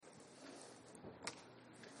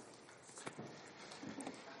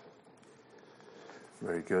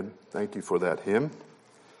Very good. Thank you for that hymn.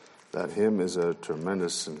 That hymn is a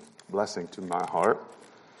tremendous blessing to my heart.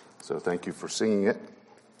 So thank you for singing it.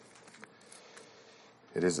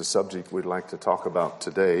 It is a subject we'd like to talk about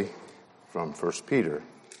today from 1 Peter.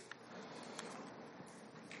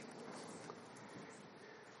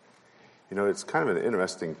 You know, it's kind of an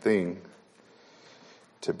interesting thing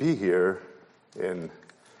to be here, and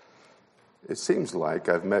it seems like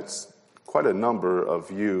I've met quite a number of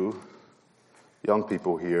you young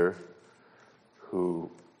people here whose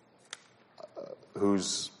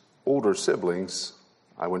older siblings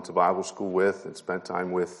I went to Bible school with and spent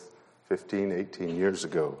time with 15, 18 years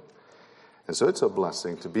ago. And so it's a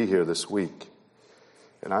blessing to be here this week.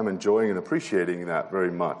 And I'm enjoying and appreciating that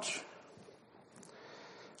very much.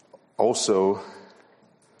 Also,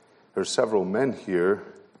 there's several men here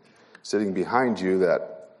sitting behind you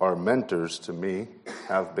that are mentors to me,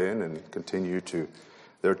 have been and continue to.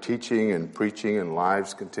 Their teaching and preaching and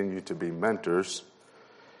lives continue to be mentors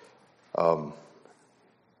and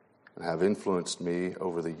have influenced me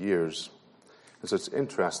over the years. And so it's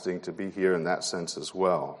interesting to be here in that sense as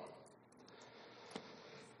well.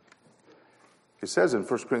 It says in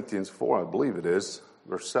 1 Corinthians 4, I believe it is,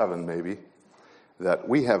 verse 7 maybe, that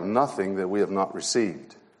we have nothing that we have not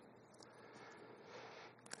received.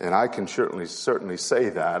 And I can certainly say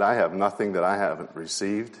that. I have nothing that I haven't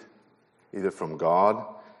received, either from God,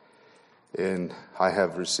 and I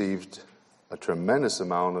have received a tremendous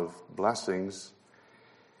amount of blessings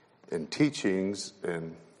and teachings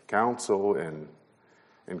and counsel and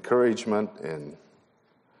encouragement and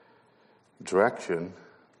direction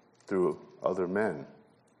through other men.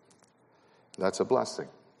 That's a blessing.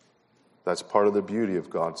 That's part of the beauty of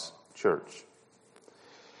God's church.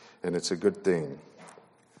 And it's a good thing.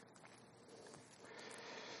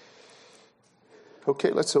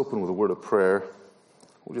 Okay, let's open with a word of prayer.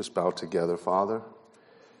 We'll just bow together, Father.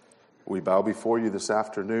 We bow before you this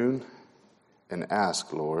afternoon and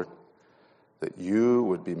ask, Lord, that you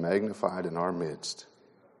would be magnified in our midst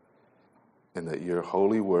and that your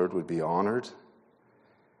holy word would be honored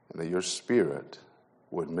and that your spirit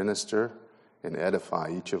would minister and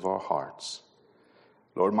edify each of our hearts.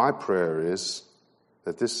 Lord, my prayer is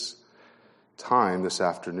that this time, this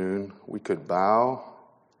afternoon, we could bow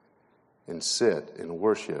and sit and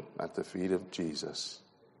worship at the feet of Jesus.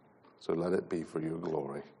 So let it be for your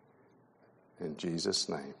glory. In Jesus'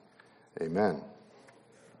 name, amen.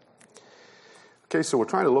 Okay, so we're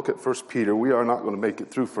trying to look at 1 Peter. We are not going to make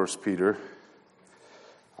it through 1 Peter,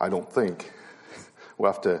 I don't think.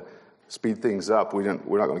 We'll have to speed things up. We're not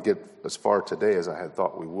going to get as far today as I had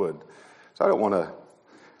thought we would. So I don't want to,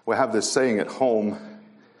 we have this saying at home,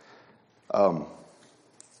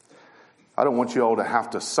 I don't want you all to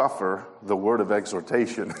have to suffer the word of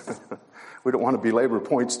exhortation. We don't want to belabor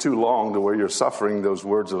points too long to where you're suffering those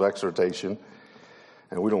words of exhortation.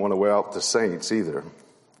 And we don't want to wear out the saints either.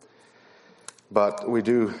 But we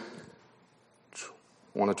do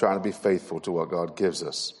want to try to be faithful to what God gives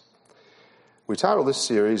us. We title this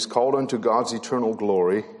series, Called Unto God's Eternal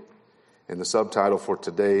Glory. And the subtitle for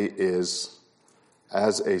today is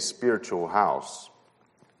As a Spiritual House.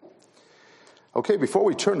 Okay, before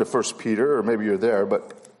we turn to 1 Peter, or maybe you're there,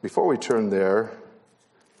 but before we turn there,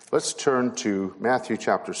 let's turn to Matthew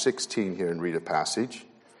chapter 16 here and read a passage.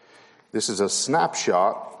 This is a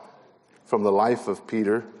snapshot from the life of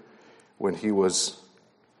Peter when he was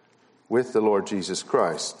with the Lord Jesus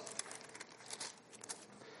Christ.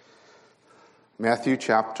 Matthew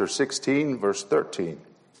chapter 16, verse 13.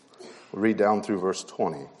 We'll read down through verse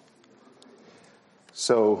 20.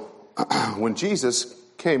 So, when Jesus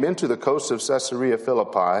came into the coast of Caesarea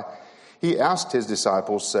Philippi, he asked his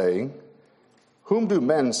disciples, saying, Whom do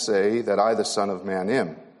men say that I, the Son of Man,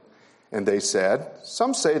 am? And they said,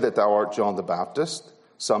 Some say that thou art John the Baptist,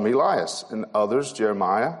 some Elias, and others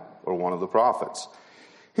Jeremiah, or one of the prophets.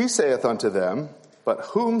 He saith unto them, But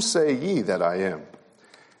whom say ye that I am?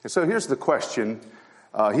 And so here's the question.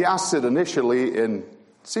 He asks it initially, and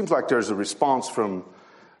it seems like there's a response from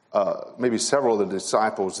maybe several of the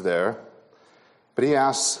disciples there. But he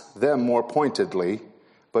asks them more pointedly,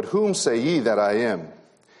 But whom say ye that I am?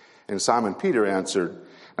 And Simon Peter answered.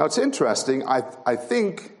 Now it's interesting. I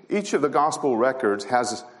think each of the gospel records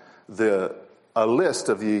has a list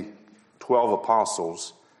of the 12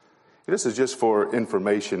 apostles. This is just for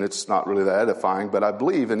information. It's not really that edifying. But I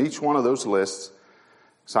believe in each one of those lists,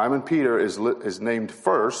 Simon Peter is named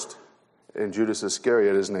first, and Judas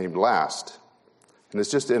Iscariot is named last. And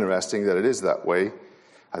it's just interesting that it is that way.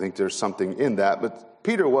 I think there's something in that. But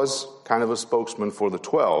Peter was kind of a spokesman for the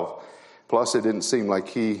 12. Plus, it didn't seem like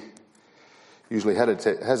he usually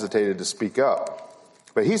hesitated to speak up.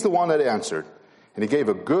 But he's the one that answered. And he gave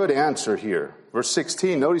a good answer here. Verse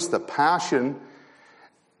 16, notice the passion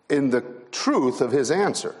in the truth of his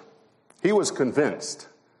answer. He was convinced.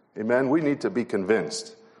 Amen. We need to be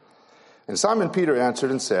convinced. And Simon Peter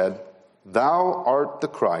answered and said, Thou art the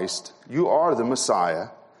Christ, you are the Messiah,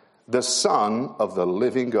 the Son of the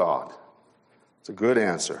living God. It's a good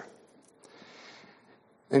answer.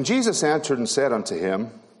 And Jesus answered and said unto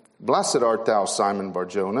him, Blessed art thou, Simon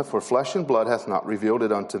Bar-Jonah, for flesh and blood hath not revealed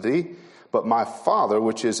it unto thee, but my Father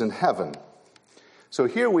which is in heaven. So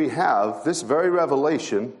here we have this very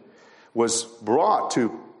revelation was brought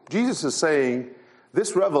to, Jesus is saying,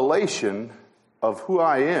 this revelation of who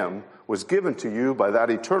I am was given to you by that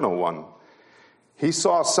eternal one. He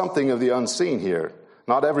saw something of the unseen here.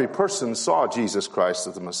 Not every person saw Jesus Christ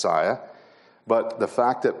as the Messiah, but the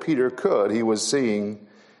fact that Peter could, he was seeing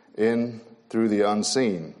in through the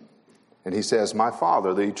unseen. And he says, My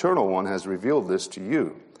Father, the eternal one, has revealed this to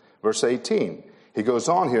you. Verse 18, he goes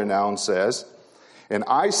on here now and says, And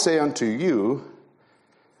I say unto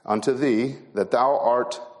thee, that thou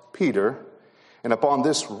art Peter, and upon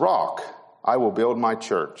this rock I will build my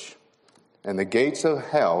church, and the gates of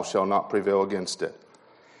hell shall not prevail against it.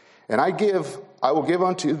 And I will give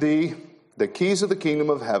unto thee the keys of the kingdom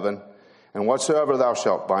of heaven, and whatsoever thou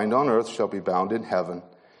shalt bind on earth shall be bound in heaven,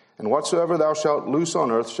 and whatsoever thou shalt loose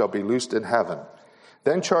on earth shall be loosed in heaven.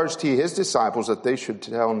 Then charged he his disciples that they should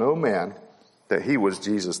tell no man that he was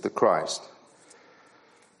Jesus the Christ.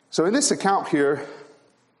 So in this account here,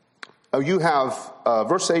 you have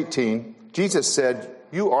verse 18, Jesus said,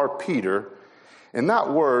 You are Peter. And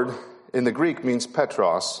that word in the Greek means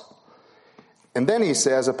Petros. And then he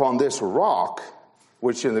says, Upon this rock,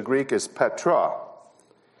 which in the Greek is Petra.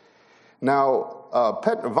 Now,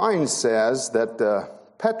 Vine says that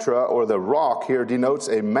Petra, or the rock here, denotes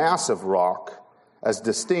a massive rock, as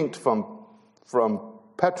distinct from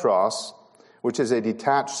Petros, which is a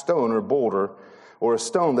detached stone or boulder, or a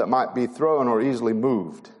stone that might be thrown or easily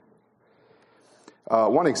moved.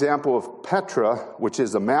 One example of Petra, which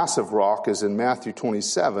is a massive rock, is in Matthew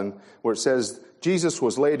 27, where it says Jesus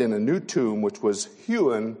was laid in a new tomb, which was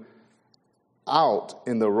hewn out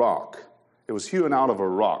in the rock. It was hewn out of a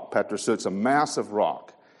rock, Petra, so it's a massive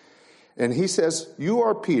rock. And he says, You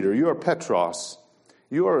are Peter, you are Petros,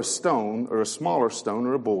 you are a stone, or a smaller stone,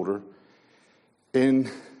 or a boulder.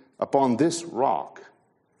 Upon this rock,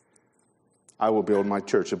 I will build my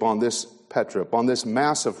church. Upon this Petra, upon this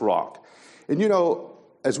massive rock. And you know,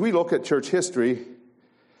 as we look at church history,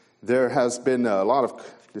 there has been a lot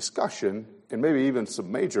of discussion, and maybe even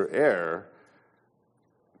some major error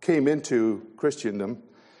came into Christendom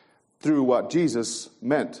through what Jesus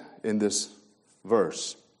meant in this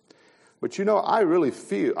verse. But you know, I really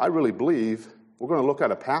believe we're going to look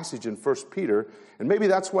at a passage in 1 Peter, and maybe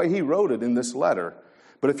that's why he wrote it in this letter.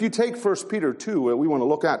 But if you take 1 Peter 2, what we want to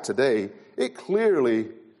look at today, it clearly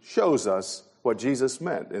shows us what Jesus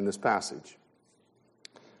meant in this passage.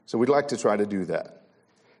 So we'd like to try to do that.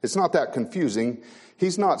 It's not that confusing.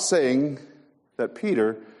 He's not saying that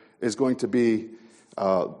Peter is going to be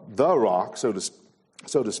the rock, so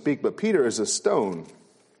to speak, but Peter is a stone.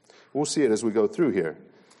 We'll see it as we go through here.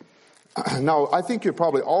 Now, I think you're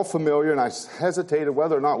probably all familiar, and I hesitated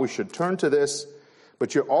whether or not we should turn to this,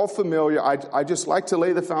 but you're all familiar. I just like to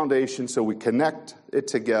lay the foundation so we connect it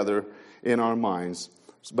together in our minds.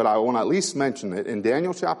 But I want to at least mention it. In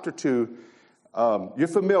Daniel chapter 2, you're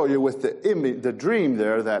familiar with the dream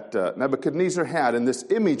there that Nebuchadnezzar had, and this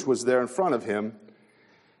image was there in front of him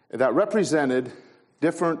that represented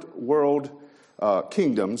different worldly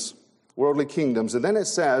kingdoms. And then it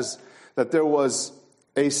says that there was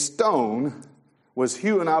a stone was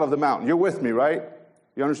hewn out of the mountain. You're with me, right?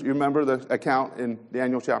 You remember the account in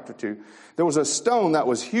Daniel chapter 2? There was a stone that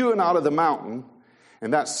was hewn out of the mountain,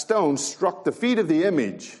 and that stone struck the feet of the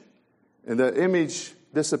image, and the image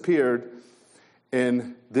disappeared,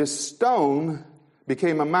 and this stone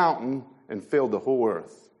became a mountain and filled the whole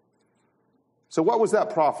earth. So what was that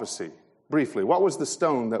prophecy? Briefly, what was the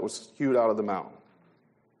stone that was hewed out of the mountain?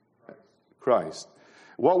 Christ.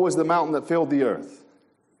 What was the mountain that filled the earth?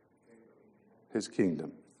 His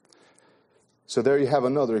kingdom. So there you have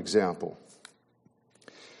another example.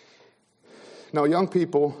 Now, young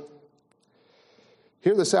people,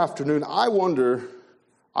 here this afternoon, I wonder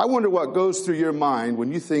what goes through your mind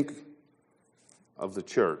when you think of the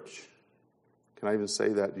church. Can I even say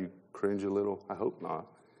that? You cringe a little? I hope not.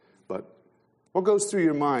 But what goes through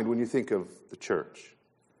your mind when you think of the church?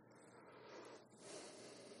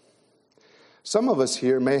 Some of us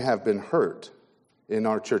here may have been hurt in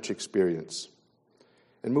our church experience.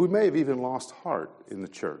 And we may have even lost heart in the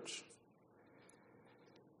church.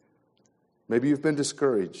 Maybe you've been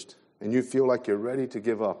discouraged. and you feel like you're ready to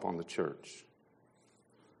give up on the church.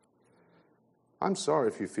 I'm sorry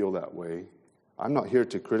if you feel that way. I'm not here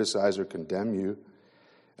to criticize or condemn you.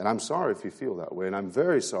 And I'm sorry if you feel that way. And I'm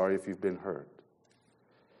very sorry if you've been hurt.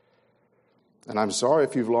 And I'm sorry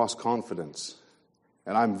if you've lost confidence.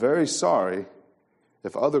 And I'm very sorry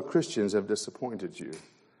if other Christians have disappointed you.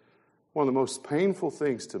 One of the most painful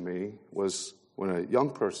things to me was when a young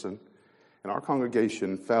person in our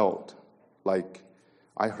congregation felt like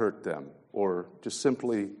I hurt them, or just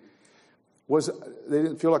simply they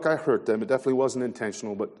didn't feel like I hurt them. It definitely wasn't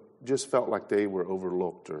intentional, but just felt like they were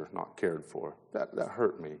overlooked or not cared for. That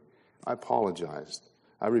hurt me. I apologized.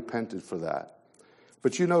 I repented for that.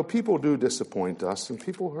 But you know, people do disappoint us and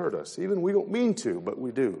people hurt us. Even we don't mean to, but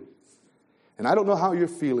we do. And I don't know how you're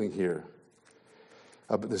feeling here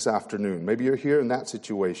this afternoon. Maybe you're here in that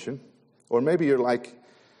situation. Or maybe you're like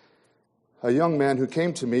a young man who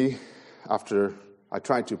came to me after I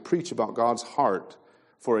tried to preach about God's heart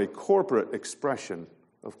for a corporate expression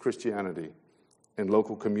of Christianity in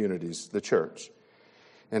local communities, the church,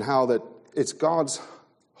 and how that it's God's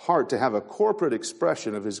heart to have a corporate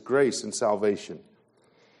expression of His grace and salvation.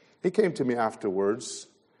 He came to me afterwards,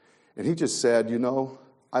 and he just said, you know,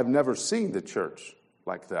 I've never seen the church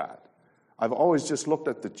like that. I've always just looked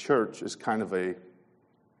at the church as kind of a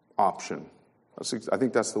option. I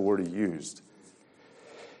think that's the word he used.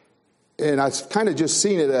 And I've kind of just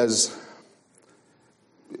seen it as,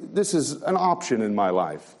 this is an option in my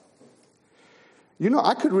life. You know,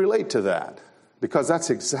 I could relate to that because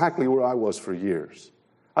that's exactly where I was for years.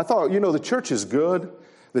 I thought, you know, the church is good.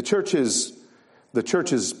 The church is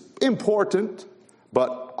important,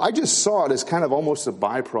 but I just saw it as kind of almost a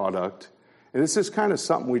byproduct. And it's just kind of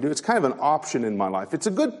something we do. It's kind of an option in my life. It's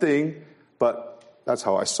a good thing, but that's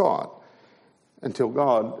how I saw it until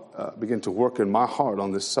God began to work in my heart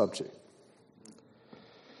on this subject.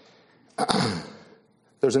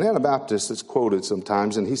 There's an Anabaptist that's quoted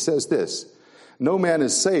sometimes, and he says this: no man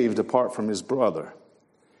is saved apart from his brother.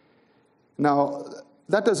 Now,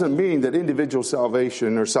 that doesn't mean that individual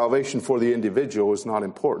salvation or salvation for the individual is not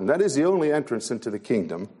important. That is the only entrance into the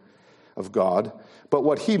kingdom of God. But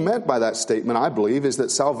what he meant by that statement, I believe, is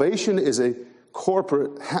that salvation has a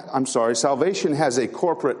corporate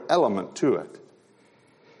element to it.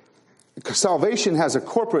 Salvation has a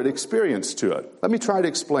corporate experience to it. Let me try to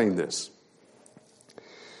explain this.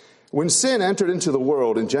 When sin entered into the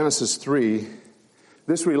world in Genesis 3,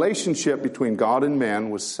 this relationship between God and man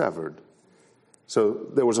was severed. So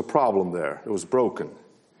there was a problem there. It was broken.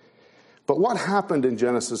 But what happened in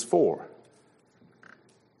Genesis 4?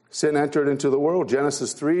 Sin entered into the world.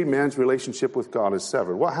 Genesis 3, man's relationship with God is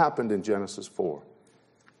severed. What happened in Genesis 4?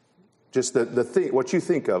 Just what you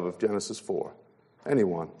think of Genesis 4.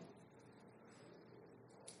 Anyone?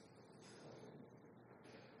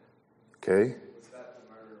 Okay. Was that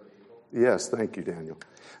the murder of Abel? Yes, thank you, Daniel.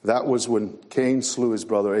 That was when Cain slew his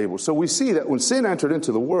brother Abel. So we see that when sin entered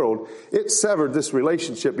into the world, it severed this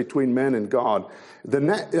relationship between men and God.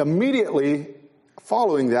 Immediately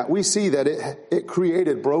following that, we see that it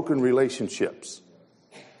created broken relationships.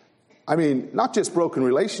 I mean, not just broken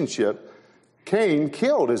relationship. Cain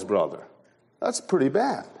killed his brother. That's pretty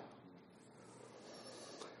bad.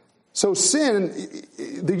 So sin,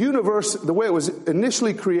 the universe, the way it was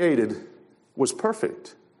initially created, was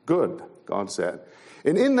perfect, good, God said.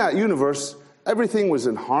 And in that universe, everything was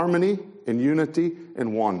in harmony, in unity,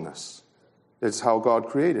 and oneness. It's how God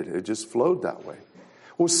created it. It just flowed that way.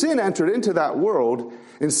 Well, sin entered into that world,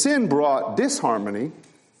 and sin brought disharmony,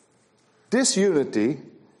 disunity,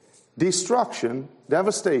 destruction,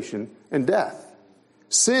 devastation, and death.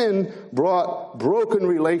 Sin brought broken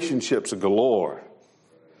relationships galore.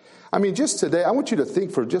 I mean, just today, I want you to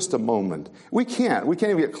think for just a moment. We can't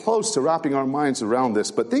even get close to wrapping our minds around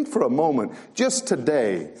this, but think for a moment, just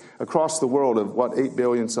today, across the world of 8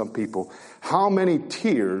 billion some people, how many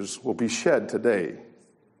tears will be shed today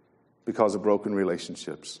because of broken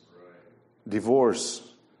relationships? Divorce,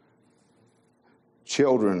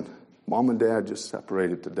 children, mom and dad just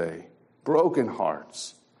separated today, broken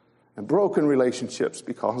hearts, and broken relationships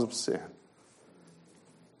because of sin.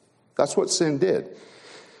 That's what sin did.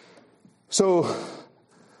 So,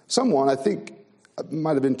 someone, I think it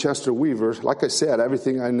might have been Chester Weaver, like I said,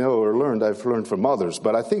 everything I know or learned, I've learned from others,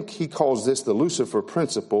 but I think he calls this the Lucifer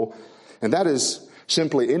principle, and that is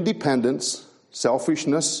simply independence,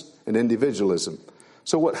 selfishness, and individualism.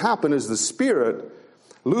 So what happened is the spirit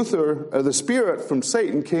from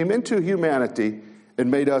Satan came into humanity and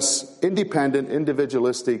made us independent,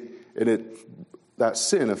 individualistic, and that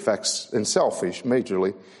sin affects, and selfish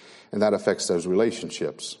majorly, and that affects those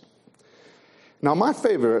relationships. Now, my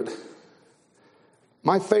favorite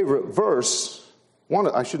My favorite verse,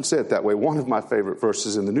 I shouldn't say it that way, one of my favorite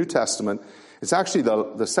verses in the New Testament, it's actually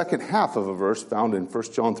the second half of a verse found in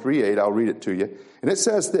 1 John 3:8. I'll read it to you. And it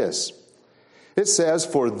says this. It says,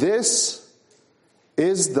 "For this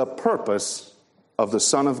is the purpose of the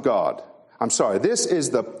Son of God." This is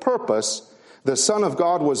the purpose the Son of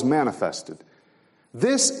God was manifested.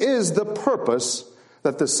 This is the purpose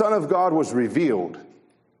that the Son of God was revealed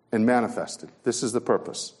and manifested. This is the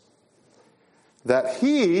purpose. That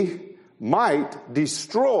he might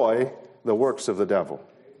destroy the works of the devil.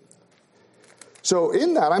 So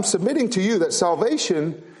in that, I'm submitting to you that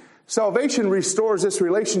salvation restores this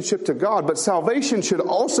relationship to God, but salvation should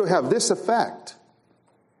also have this effect.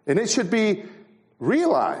 And it should be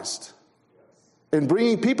realized in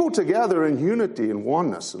bringing people together in unity and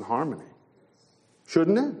oneness and harmony.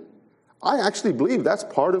 Shouldn't it? I actually believe that's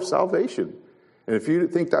part of salvation. And if you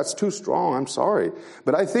think that's too strong, I'm sorry.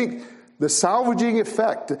 But I think the salvaging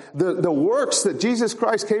effect, the works that Jesus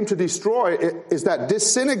Christ came to destroy, is that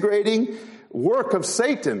disintegrating work of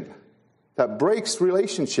Satan that breaks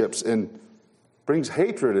relationships and brings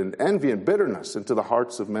hatred and envy and bitterness into the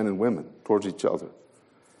hearts of men and women towards each other.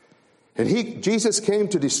 And Jesus came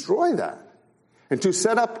to destroy that and to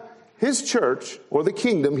set up his church or the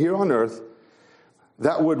kingdom here on earth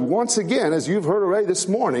that would once again, as you've heard already this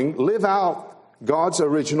morning, live out God's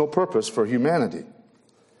original purpose for humanity.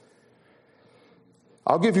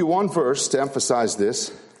 I'll give you one verse to emphasize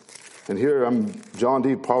this. And here John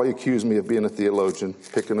D. probably accused me of being a theologian,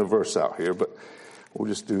 picking a verse out here, but we'll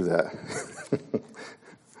just do that.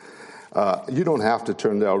 You don't have to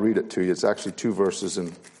turn there, I'll read it to you. It's actually two verses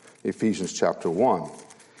in Ephesians chapter 1.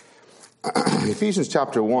 Ephesians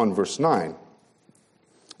chapter 1, verse 9.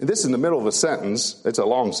 And this is in the middle of a sentence. It's a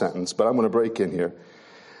long sentence, but I'm going to break in here.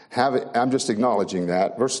 I'm just acknowledging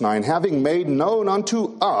that. Verse 9, having made known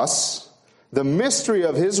unto us the mystery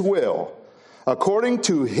of his will, according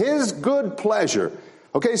to his good pleasure.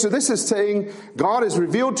 Okay, so this is saying God has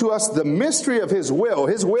revealed to us the mystery of his will.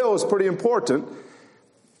 His will is pretty important.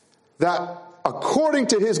 That according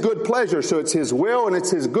to his good pleasure, so it's his will and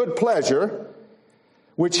it's his good pleasure,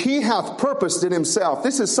 which he hath purposed in himself.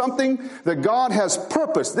 This is something that God has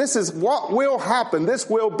purposed. This is what will happen. This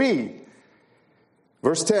will be.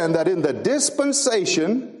 Verse 10, that in the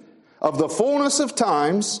dispensation of the fullness of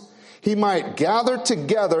times, he might gather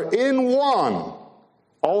together in one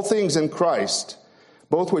all things in Christ,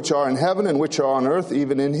 both which are in heaven and which are on earth,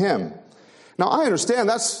 even in him. Now, I understand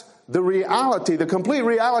that's the reality. The complete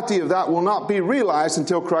reality of that will not be realized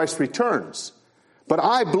until Christ returns. But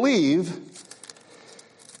I believe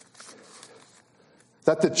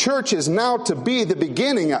that the church is now to be the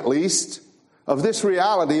beginning, at least, of this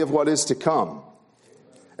reality of what is to come.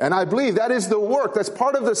 And I believe that is the work. That's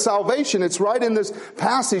part of the salvation. It's right in this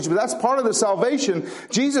passage, but that's part of the salvation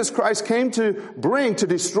Jesus Christ came to bring, to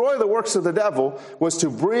destroy the works of the devil, was to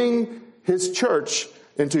bring his church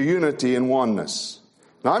into unity and oneness.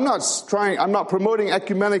 Now, I'm not promoting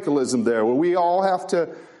ecumenicalism there, where we all have to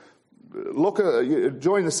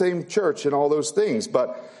join the same church and all those things,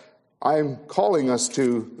 but I'm calling us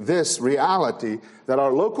to this reality that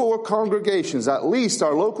our local congregations, at least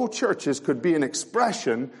our local churches, could be an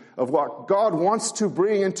expression of what God wants to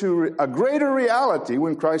bring into a greater reality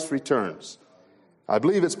when Christ returns. I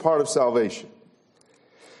believe it's part of salvation.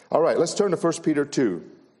 All right, let's turn to 1 Peter 2. And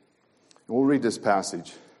we'll read this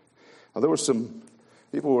passage. Now, there were some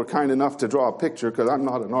people who were kind enough to draw a picture because I'm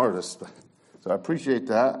not an artist. So I appreciate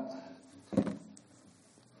that.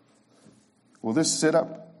 Will this sit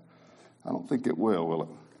up? I don't think it will it?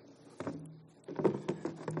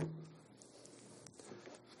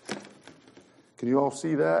 Can you all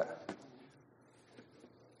see that?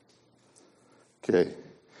 Okay.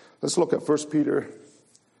 Let's look at 1 Peter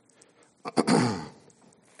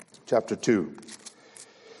chapter 2.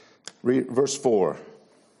 Read verse 4.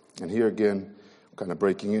 And here again, I'm kind of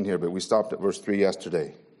breaking in here, but we stopped at verse 3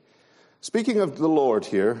 yesterday. Speaking of the Lord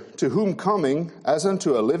here, to whom coming as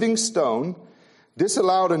unto a living stone,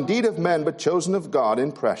 disallowed indeed of men, but chosen of God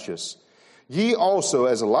and precious, ye also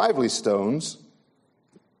as lively stones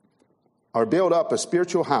are built up a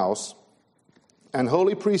spiritual house and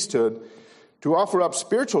holy priesthood to offer up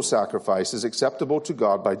spiritual sacrifices acceptable to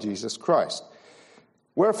God by Jesus Christ.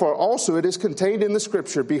 Wherefore also it is contained in the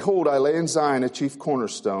Scripture, behold, I lay in Zion a chief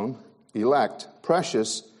cornerstone, elect,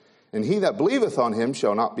 precious, and he that believeth on him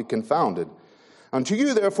shall not be confounded. Unto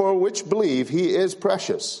you therefore which believe, he is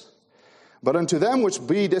precious. But unto them which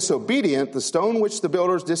be disobedient, the stone which the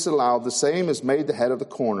builders disallowed, the same is made the head of the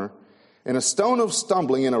corner, and a stone of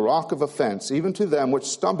stumbling and a rock of offense, even to them which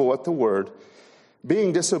stumble at the word,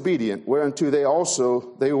 being disobedient, whereunto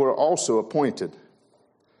they were also appointed.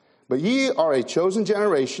 But ye are a chosen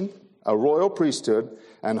generation, a royal priesthood,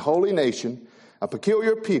 and holy nation, a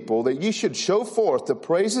peculiar people, that ye should show forth the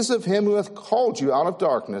praises of him who hath called you out of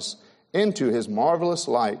darkness into his marvelous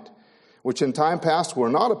light, which in time past were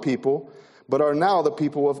not a people, but are now the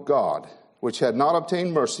people of God, which had not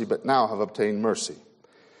obtained mercy, but now have obtained mercy.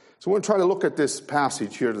 So we're going to try to look at this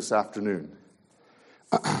passage here this afternoon.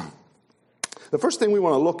 The first thing we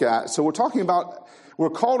want to look at, so we're talking about, we're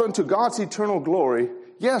called unto God's eternal glory,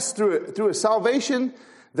 yes, through a salvation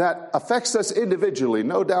that affects us individually,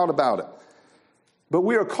 no doubt about it. But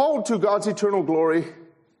we are called to God's eternal glory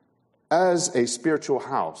as a spiritual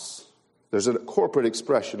house. There's a corporate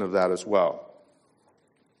expression of that as well.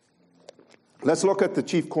 Let's look at the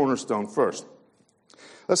chief cornerstone first.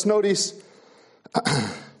 Let's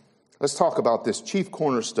talk about this chief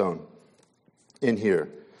cornerstone in here.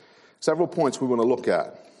 Several points we want to look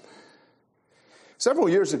at. Several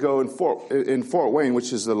years ago in Fort Wayne,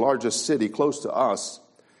 which is the largest city close to us,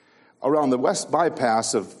 around the west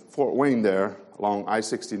bypass of Fort Wayne there, along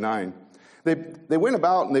I-69, they went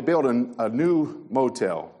about and they built a new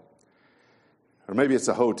motel. Or maybe it's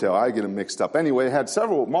a hotel. I get them mixed up. Anyway, it had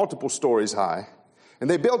multiple stories high. And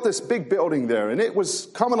they built this big building there. And it was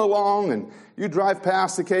coming along, and you'd drive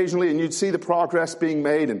past occasionally, and you'd see the progress being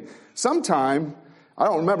made. And sometime, I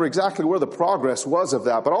don't remember exactly where the progress was of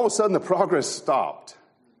that, but all of a sudden the progress stopped.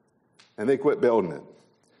 And they quit building it.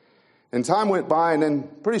 And time went by, and then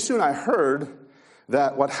pretty soon I heard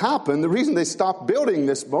that what happened, the reason they stopped building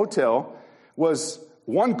this motel was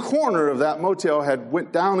one corner of that motel had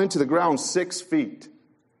went down into the ground 6 feet.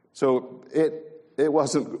 So it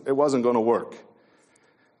wasn't going to work.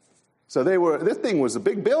 So this thing was a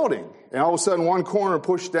big building, and all of a sudden one corner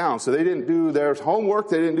pushed down. So they didn't do their homework,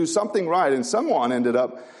 they didn't do something right, and someone ended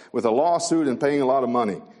up with a lawsuit and paying a lot of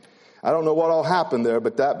money. I don't know what all happened there,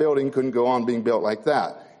 but that building couldn't go on being built like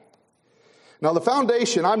that. Now the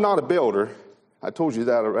foundation, I'm not a builder. I told you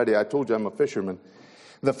that already. I told you I'm a fisherman.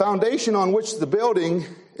 The foundation on which the building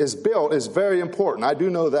is built is very important. I do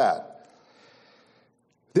know that.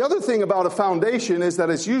 The other thing about a foundation is that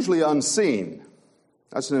it's usually unseen.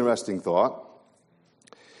 That's an interesting thought.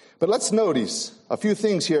 But let's notice a few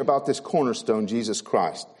things here about this cornerstone, Jesus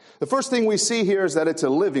Christ. The first thing we see here is that it's a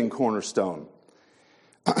living cornerstone.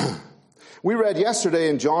 We read yesterday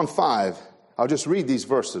in John 5. I'll just read these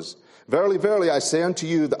verses. Verily, verily, I say unto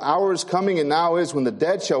you, the hour is coming, and now is, when the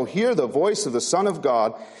dead shall hear the voice of the Son of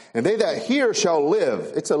God, and they that hear shall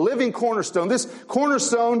live. It's a living cornerstone. This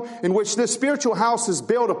cornerstone in which this spiritual house is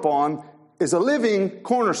built upon is a living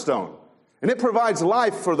cornerstone. And it provides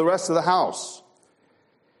life for the rest of the house.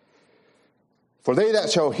 For they that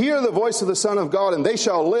shall hear the voice of the Son of God, and they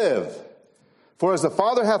shall live. For as the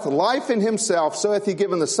Father hath life in himself, so hath he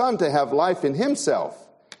given the Son to have life in himself.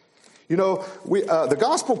 You know, the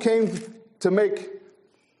gospel came to make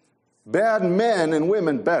bad men and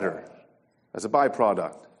women better as a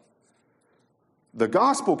byproduct. The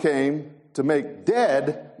gospel came to make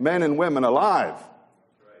dead men and women alive.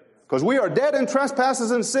 Because we are dead in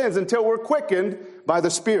trespasses and sins until we're quickened by the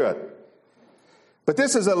Spirit. But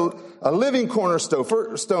this is a living cornerstone.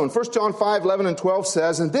 1 John 5, 11 and 12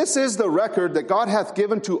 says, and this is the record that God hath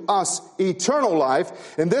given to us eternal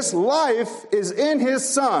life, and this life is in his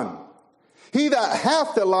Son. He that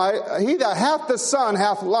hath the Son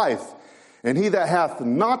hath life, and he that hath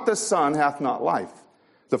not the Son hath not life.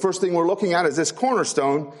 The first thing we're looking at is this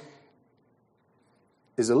cornerstone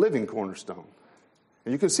is a living cornerstone.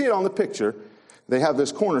 And you can see it on the picture. They have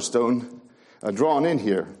this cornerstone drawn in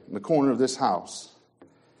here, in the corner of this house.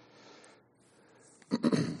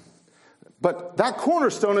 But that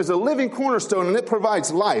cornerstone is a living cornerstone, and it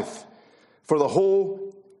provides life for the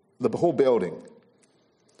whole building.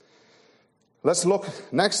 Let's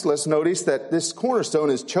notice that this cornerstone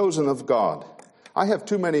is chosen of God. I have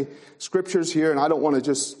too many scriptures here, and I don't want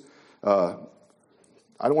to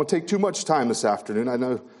take too much time this afternoon. I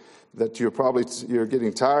know that you're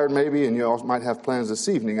getting tired maybe, and you all might have plans this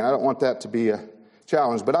evening. I don't want that to be a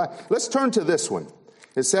challenge. But let's turn to this one.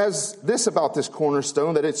 It says this about this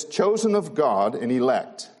cornerstone, that it's chosen of God and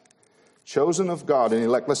elect. Chosen of God and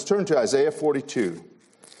elect. Let's turn to Isaiah 42.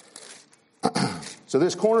 So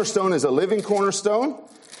this cornerstone is a living cornerstone,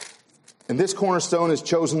 and this cornerstone is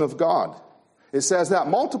chosen of God. It says that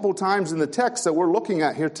multiple times in the text that we're looking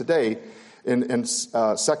at here today in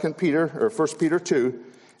 2 Peter or 1 Peter 2.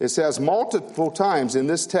 It says multiple times in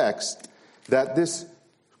this text that this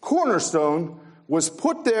cornerstone was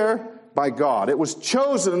put there by God. It was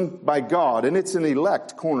chosen by God, and it's an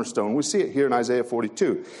elect cornerstone. We see it here in Isaiah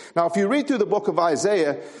 42. Now, if you read through the book of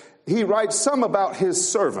Isaiah, he writes some about his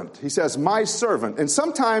servant. He says, my servant. And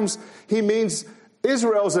sometimes he means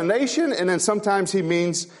Israel as a nation, and then sometimes he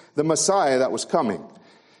means the Messiah that was coming.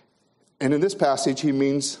 And in this passage, he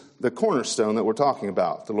means the cornerstone that we're talking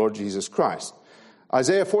about, the Lord Jesus Christ.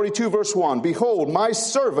 Isaiah 42, verse 1, behold, my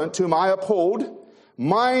servant whom I uphold,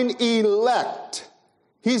 mine elect.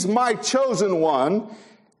 He's my chosen one,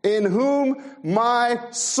 in whom my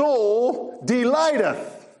soul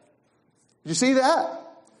delighteth. Did you see that?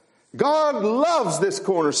 God loves this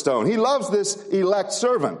cornerstone. He loves this elect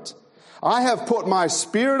servant. I have put my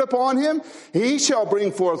spirit upon him. He shall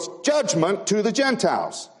bring forth judgment to the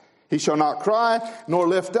Gentiles. He shall not cry, nor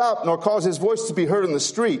lift up, nor cause his voice to be heard in the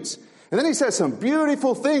streets. And then he says some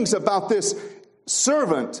beautiful things about this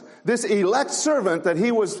servant, this elect servant that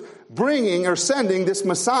he was bringing or sending, this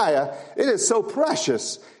Messiah. It is so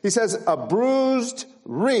precious. He says, a bruised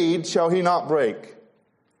reed shall he not break.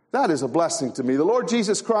 That is a blessing to me. The Lord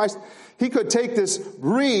Jesus Christ, he could take this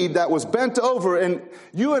reed that was bent over, and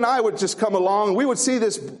you and I would just come along, we would see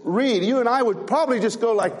this reed, you and I would probably just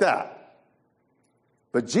go like that.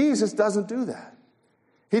 But Jesus doesn't do that.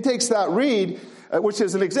 He takes that reed, which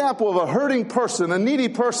is an example of a hurting person, a needy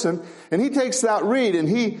person, and he takes that reed and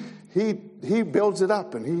he builds it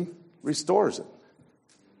up and he restores it.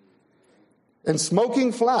 And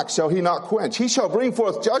smoking flax shall he not quench. He shall bring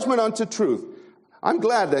forth judgment unto truth. I'm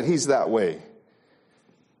glad that he's that way.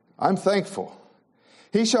 I'm thankful.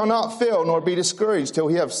 He shall not fail nor be discouraged till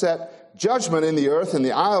he have set judgment in the earth, and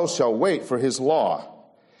the isles shall wait for his law.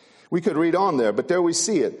 We could read on there, but there we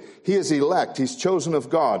see it. He is elect. He's chosen of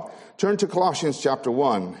God. Turn to Colossians chapter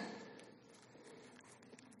 1.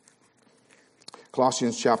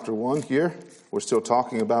 Colossians chapter 1 here. We're still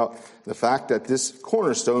talking about the fact that this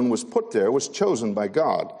cornerstone was put there, was chosen by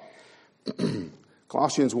God.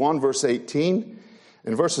 Colossians 1 verse 18.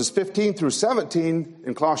 In verses 15 through 17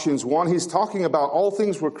 in Colossians 1, he's talking about all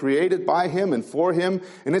things were created by him and for him.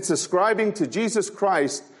 And it's ascribing to Jesus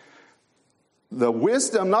Christ the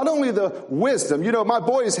wisdom, not only the wisdom. You know, my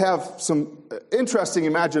boys have some interesting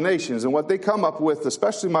imaginations, and what they come up with,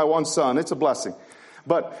 especially my one son, it's a blessing.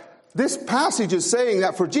 But this passage is saying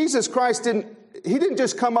that for Jesus Christ, he didn't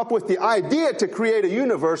just come up with the idea to create a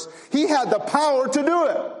universe. He had the power to do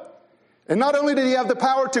it. And not only did he have the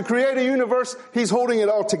power to create a universe, he's holding it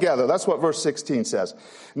all together. That's what verse 16 says.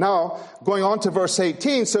 Now, going on to verse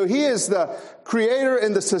 18, so he is the creator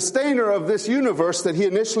and the sustainer of this universe that he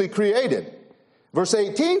initially created. Verse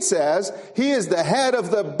 18 says, he is the head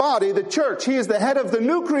of the body, the church. He is the head of the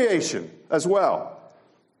new creation as well.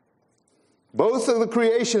 Both of the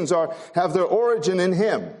creations have their origin in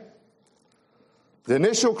him. The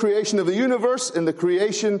initial creation of the universe and the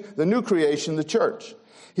new creation, the church.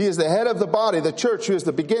 He is the head of the body, the church, who is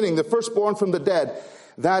the beginning, the firstborn from the dead,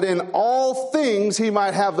 that in all things he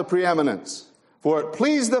might have the preeminence. For it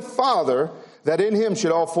pleased the Father that in him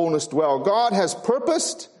should all fullness dwell. God has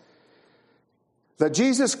purposed that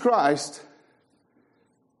Jesus Christ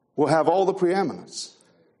will have all the preeminence.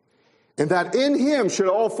 And that in him should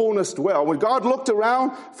all fullness dwell. When God looked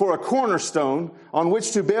around for a cornerstone on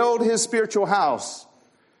which to build his spiritual house,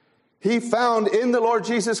 he found in the Lord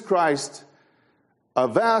Jesus Christ a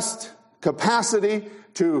vast capacity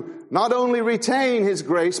to not only retain his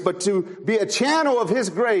grace, but to be a channel of his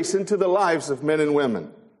grace into the lives of men and women.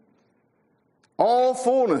 All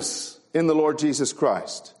fullness in the Lord Jesus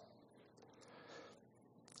Christ.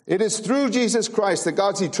 It is through Jesus Christ that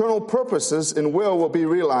God's eternal purposes and will be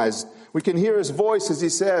realized. We can hear his voice as he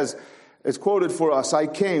says, it's quoted for us, I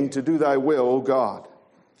came to do thy will, O God,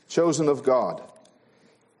 chosen of God.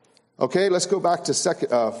 Okay, let's go back to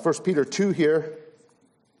 1 Peter 2 here.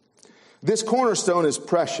 This cornerstone is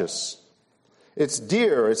precious. It's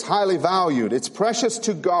dear. It's highly valued. It's precious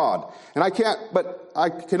to God. And I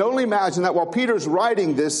can only imagine that while Peter's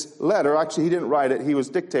writing this letter, actually he didn't write it, he was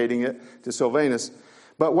dictating it to Silvanus.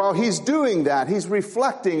 But while he's doing that, he's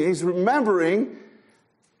reflecting, he's remembering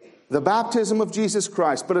the baptism of Jesus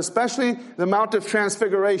Christ, but especially the Mount of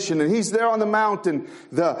Transfiguration. And he's there on the mount, and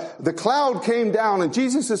the cloud came down, and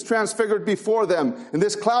Jesus is transfigured before them. And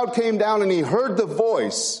this cloud came down, and he heard the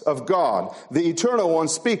voice of God, the Eternal One,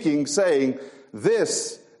 speaking, saying,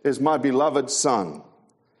 this is my beloved Son.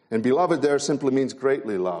 And beloved there simply means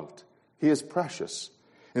greatly loved. He is precious.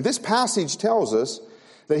 And this passage tells us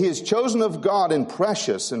that he is chosen of God and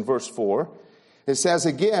precious in verse 4. It says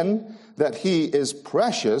again that he is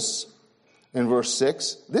precious in verse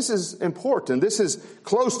 6. This is important. This is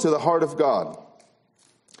close to the heart of God.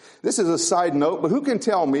 This is a side note, but who can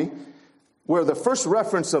tell me where the first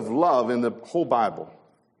reference of love in the whole Bible?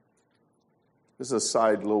 This is a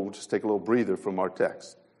side little, just take a little breather from our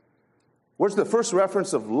text. Where's the first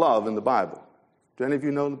reference of love in the Bible? Do any of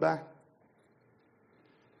you know in the back?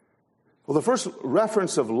 Well, the first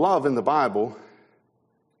reference of love in the Bible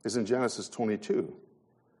is in Genesis 22,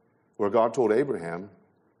 where God told Abraham,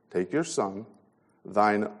 take your son,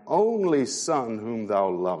 thine only son whom thou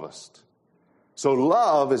lovest. So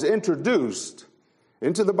love is introduced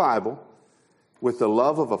into the Bible with the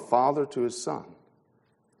love of a father to his son.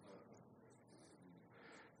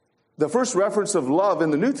 The first reference of love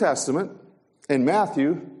in the New Testament, in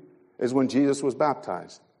Matthew, is when Jesus was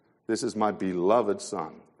baptized. This is my beloved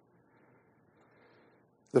son.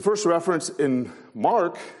 The first reference in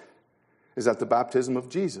Mark is at the baptism of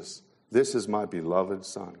Jesus. This is my beloved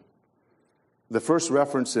son. The first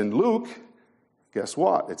reference in Luke, guess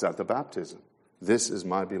what? It's at the baptism. This is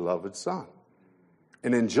my beloved son.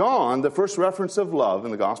 And in John, the first reference of love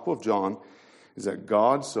in the Gospel of John is that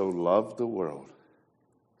God so loved the world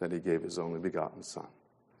that he gave his only begotten son.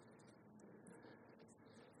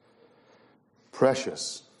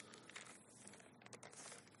 Precious.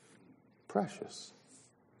 Precious.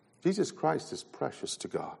 Jesus Christ is precious to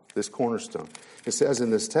God, this cornerstone. It says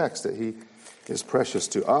in this text that he is precious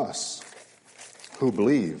to us who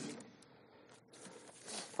believe.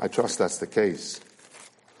 I trust that's the case.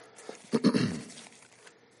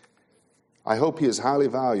 I hope he is highly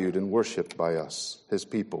valued and worshipped by us, his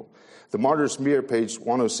people. The Martyr's Mirror, page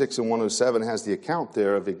 106 and 107, has the account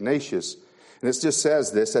there of Ignatius. And it just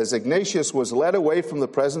says this, as Ignatius was led away from the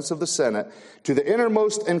presence of the Senate to the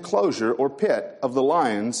innermost enclosure or pit of the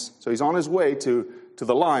lions, so he's on his way to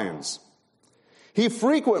the lions, he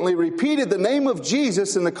frequently repeated the name of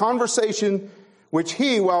Jesus in the conversation which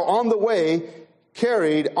he, while on the way,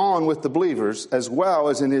 carried on with the believers, as well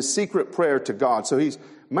as in his secret prayer to God. So he's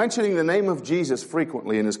mentioning the name of Jesus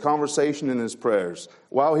frequently in his conversation and his prayers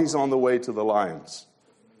while he's on the way to the lions.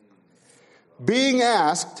 Being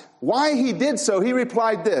asked why he did so, he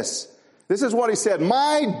replied this. This is what he said.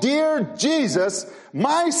 My dear Jesus,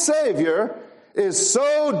 my Savior, is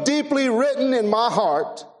so deeply written in my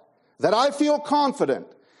heart that I feel confident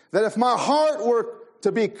that if my heart were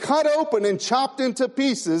to be cut open and chopped into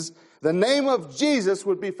pieces, the name of Jesus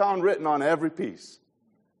would be found written on every piece.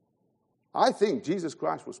 I think Jesus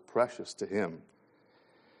Christ was precious to him.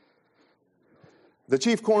 The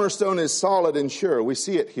chief cornerstone is solid and sure. We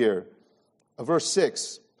see it here. Verse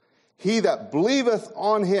 6, he that believeth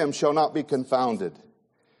on him shall not be confounded.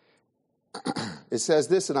 It says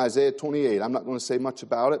this in Isaiah 28. I'm not going to say much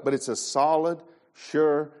about it, but it's a solid,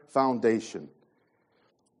 sure foundation.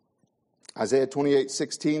 Isaiah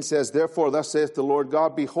 28:16 says, therefore thus saith the Lord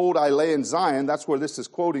God, behold, I lay in Zion, that's where this is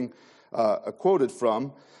quoted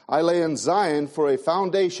from, I lay in Zion for a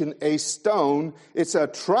foundation, a stone. It's a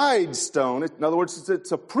tried stone. In other words,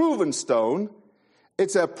 it's a proven stone.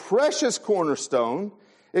 It's a precious cornerstone.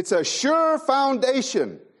 It's a sure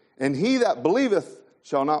foundation. And he that believeth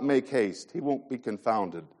shall not make haste. He won't be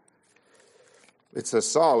confounded. It's a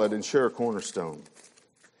solid and sure cornerstone.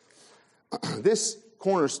 This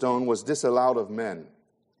cornerstone was disallowed of men.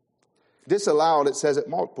 Disallowed, it says it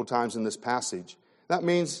multiple times in this passage. That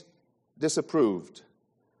means disapproved.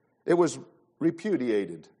 It was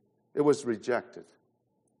repudiated. It was rejected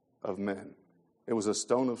of men. It was a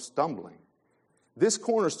stone of stumbling. This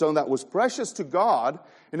cornerstone that was precious to God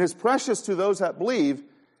and is precious to those that believe,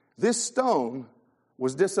 this stone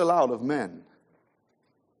was disallowed of men.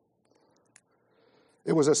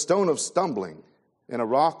 It was a stone of stumbling and a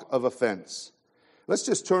rock of offense. Let's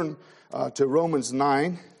just turn to Romans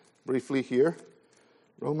 9 briefly here.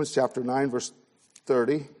 Romans chapter 9, verse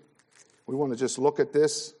 30. We want to just look at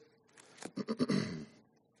this.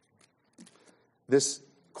 This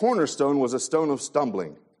cornerstone was a stone of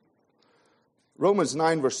stumbling. Romans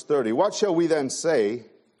 9, verse 30. What shall we then say?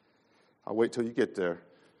 I'll wait till you get there.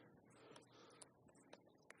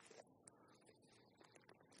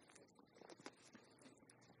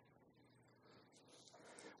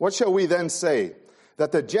 What shall we then say?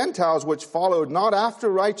 That the Gentiles which followed not after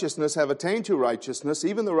righteousness have attained to righteousness,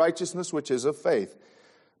 even the righteousness which is of faith.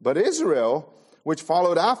 But Israel, which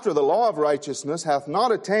followed after the law of righteousness, hath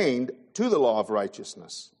not attained to the law of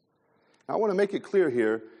righteousness. Now, I want to make it clear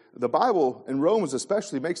here, the Bible, in Romans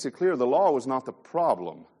especially, makes it clear the law was not the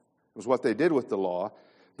problem. It was what they did with the law.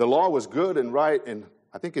 The law was good and right, and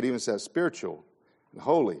I think it even says spiritual and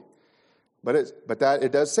holy. But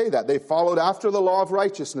it does say that. They followed after the law of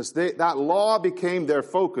righteousness. That law became their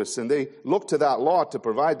focus, and they looked to that law to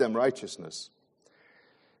provide them righteousness.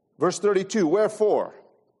 Verse 32, wherefore?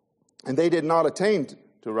 And they did not attain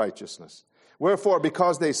to righteousness. Wherefore?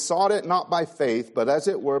 Because they sought it not by faith, but as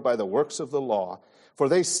it were by the works of the law. For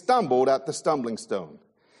they stumbled at the stumbling stone.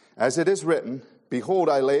 As it is written, behold,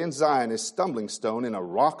 I lay in Zion a stumbling stone and a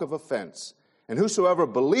rock of offense, And whosoever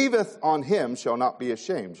believeth on him shall not be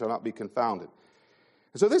ashamed, shall not be confounded.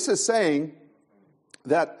 And so this is saying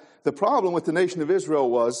that the problem with the nation of Israel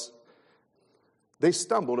was they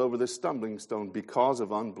stumbled over this stumbling stone because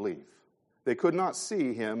of unbelief. They could not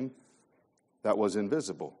see him that was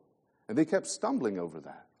invisible. And they kept stumbling over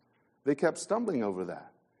that. They kept stumbling over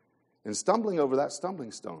that. And stumbling over that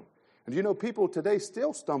stumbling stone. And you know, people today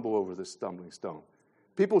still stumble over this stumbling stone.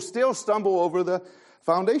 People still stumble over the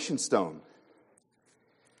foundation stone.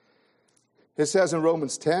 It says in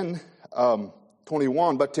Romans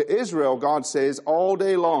 10:21, but to Israel God says, all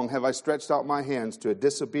day long have I stretched out my hands to a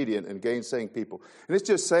disobedient and gainsaying people. And it's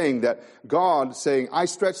just saying that God saying, I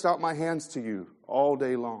stretched out my hands to you all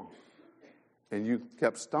day long. And you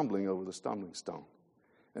kept stumbling over the stumbling stone.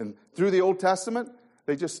 And through the Old Testament,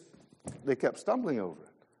 they kept stumbling over it.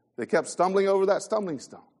 They kept stumbling over that stumbling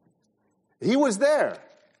stone. He was there.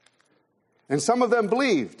 And some of them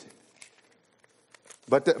believed.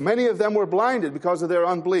 But many of them were blinded because of their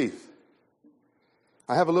unbelief.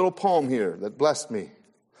 I have a little poem here that blessed me.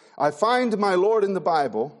 I find my Lord in the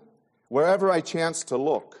Bible wherever I chance to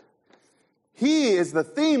look. He is the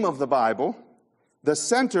theme of the Bible, the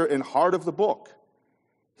center and heart of the book.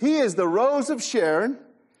 He is the rose of Sharon.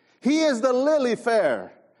 He is the lily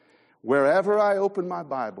fair. Wherever I open my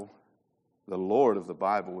Bible, the Lord of the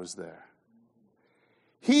Bible is there.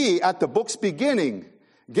 He, at the book's beginning,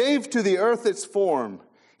 gave to the earth its form.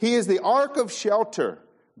 He is the ark of shelter,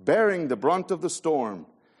 bearing the brunt of the storm,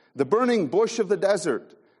 the burning bush of the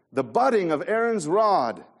desert, the budding of Aaron's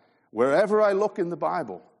rod. Wherever I look in the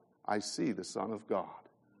Bible, I see the Son of God.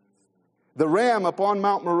 The ram upon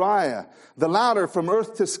Mount Moriah, the ladder from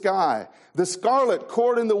earth to sky, the scarlet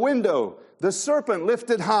cord in the window, the serpent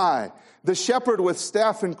lifted high, the shepherd with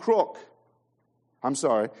staff and crook.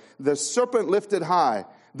 The serpent lifted high,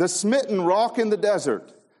 the smitten rock in the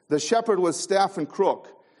desert, the shepherd with staff and crook.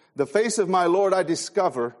 The face of my Lord I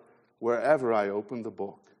discover wherever I open the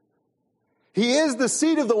book. He is the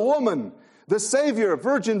seed of the woman, the Savior,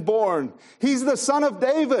 virgin born. He's the Son of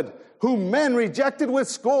David, whom men rejected with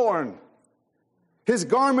scorn. His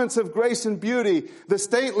garments of grace and beauty, the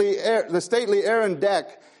stately Aaron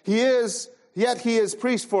deck. Yet he is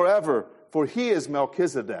priest forever, for he is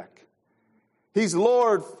Melchizedek. He's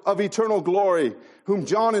Lord of eternal glory, whom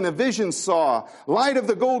John in a vision saw. Light of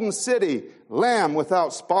the golden city, Lamb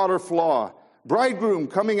without spot or flaw. Bridegroom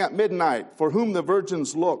coming at midnight, for whom the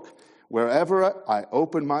virgins look. Wherever I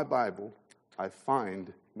open my Bible, I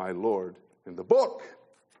find my Lord in the book.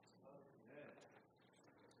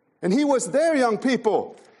 And he was there, young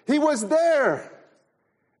people. He was there.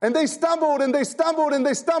 And they stumbled and they stumbled and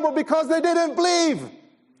they stumbled because they didn't believe.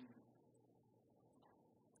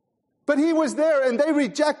 But he was there, and they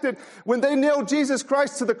rejected when they nailed Jesus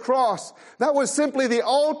Christ to the cross. That was simply the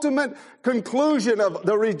ultimate conclusion of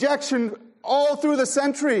the rejection all through the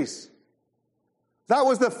centuries. That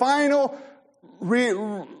was the final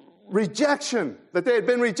rejection, that they had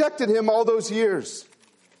been rejected him all those years.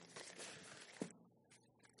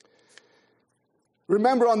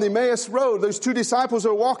 Remember on the Emmaus Road, those two disciples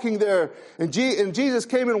are walking there, and Jesus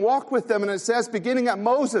came and walked with them, and it says, beginning at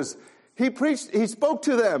Moses, he spoke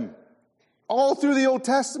to them all through the Old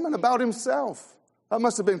Testament about himself. That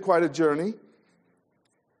must have been quite a journey.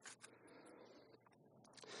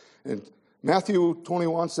 And Matthew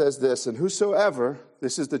 21 says this, and whosoever,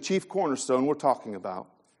 this is the chief cornerstone we're talking about,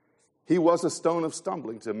 he was a stone of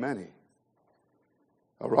stumbling to many,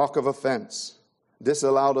 a rock of offense,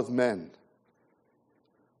 disallowed of men.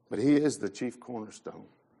 But he is the chief cornerstone.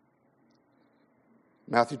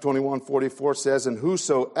 Matthew 21:44 says, and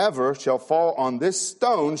whosoever shall fall on this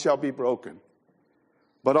stone shall be broken.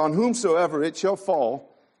 But on whomsoever it shall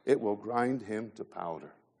fall, it will grind him to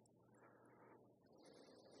powder.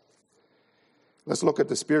 Let's look at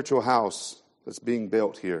the spiritual house that's being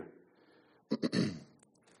built here.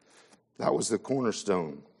 That was the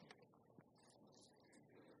cornerstone.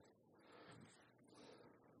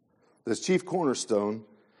 This chief cornerstone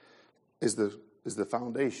is the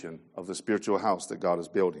foundation of the spiritual house that God is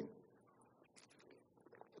building.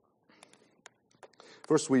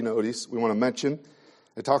 First we want to mention,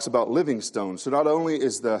 it talks about living stones. So not only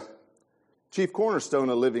is the chief cornerstone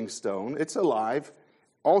a living stone, it's alive.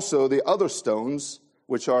 Also the other stones,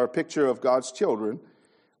 which are a picture of God's children,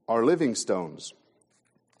 are living stones.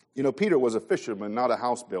 You know, Peter was a fisherman, not a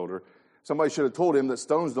house builder. Somebody should have told him that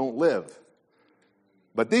stones don't live.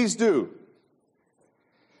 But these do.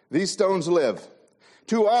 These stones live.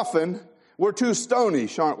 Too often, we're too stony,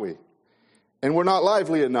 aren't we? And we're not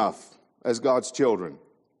lively enough as God's children.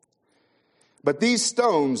 But these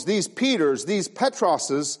stones, these Peters, these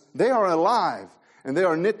Petroses, they are alive, and they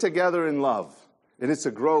are knit together in love. And it's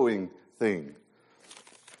a growing thing.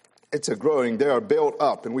 It's a growing. They are built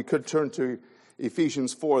up. And we could turn to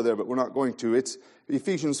Ephesians 4 there, but we're not going to.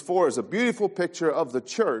 Ephesians 4 is a beautiful picture of the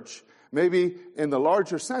church, maybe in the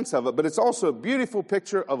larger sense of it, but it's also a beautiful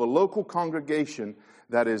picture of a local congregation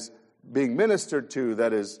that is being ministered to,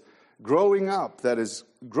 that is growing up, that is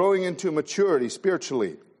growing into maturity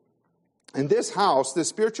spiritually. And this house, this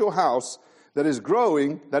spiritual house that is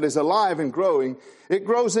growing, that is alive and growing, it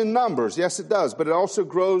grows in numbers. Yes, it does, but it also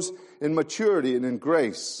grows in maturity and in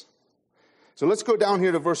grace. So let's go down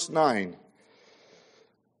here to verse 9.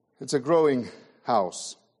 It's a growing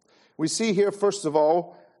house. We see here, first of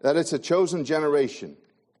all, that it's a chosen generation.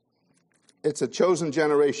 It's a chosen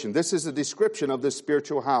generation. This is a description of this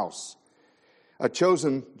spiritual house. A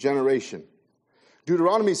chosen generation.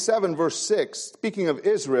 Deuteronomy 7, verse 6, speaking of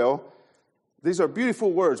Israel, these are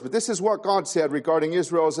beautiful words, but this is what God said regarding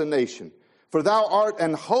Israel as a nation. For thou art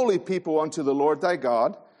an holy people unto the Lord thy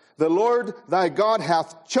God. The Lord thy God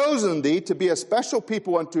hath chosen thee to be a special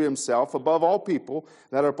people unto himself above all people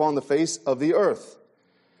that are upon the face of the earth.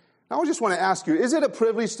 Now I just want to ask you, is it a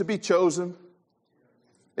privilege to be chosen?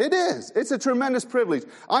 It is. It's a tremendous privilege.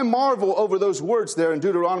 I marvel over those words there in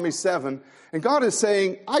Deuteronomy 7. And God is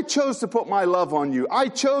saying, I chose to put my love on you. I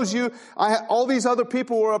chose you. All these other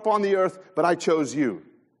people were up on the earth, but I chose you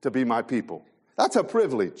to be my people. That's a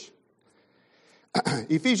privilege.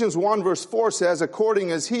 Ephesians 1 verse 4 says,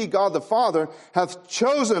 according as he, God the Father, hath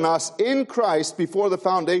chosen us in Christ before the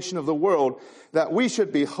foundation of the world, that we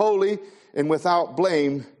should be holy and without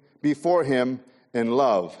blame before him in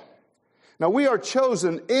love. Now we are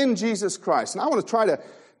chosen in Jesus Christ. And I want to try to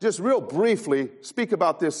just real briefly speak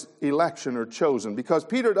about this election or chosen, because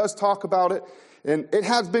Peter does talk about it, and it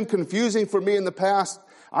has been confusing for me in the past.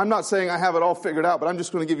 I'm not saying I have it all figured out, but I'm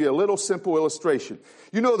just going to give you a little simple illustration.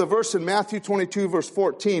 You know the verse in Matthew 22, verse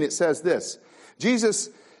 14, it says this. Jesus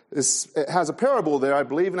has a parable there, I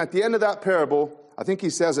believe, and at the end of that parable, I think he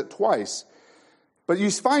says it twice. But you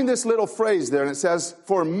find this little phrase there, and it says,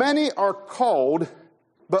 for many are called,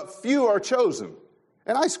 but few are chosen.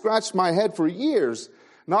 And I scratched my head for years,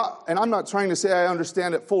 and I'm not trying to say I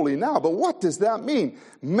understand it fully now, but what does that mean?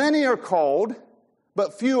 Many are called,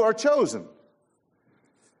 but few are chosen.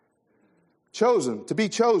 Chosen, to be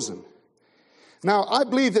chosen. Now, I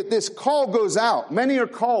believe that this call goes out. Many are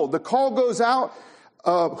called. The call goes out,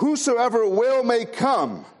 whosoever will may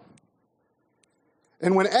come.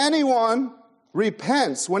 And when anyone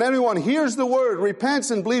repents, when anyone hears the word, repents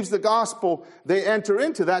and believes the gospel, they enter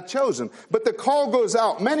into that chosen. But the call goes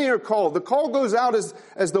out. Many are called. The call goes out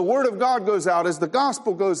as the word of God goes out, as the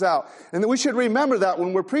gospel goes out. And we should remember that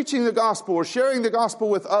when we're preaching the gospel or sharing the gospel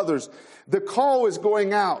with others, the call is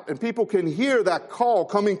going out, and people can hear that call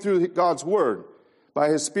coming through God's word by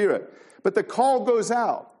his Spirit. But the call goes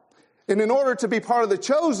out. And in order to be part of the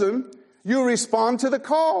chosen, you respond to the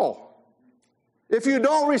call. If you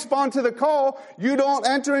don't respond to the call, you don't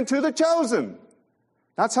enter into the chosen.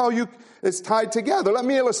 That's how it's tied together. Let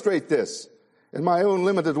me illustrate this in my own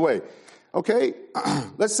limited way. Okay,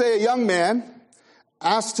 let's say a young man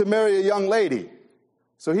asks to marry a young lady.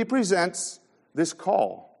 So he presents this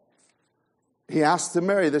call. He asks to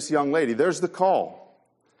marry this young lady. There's the call.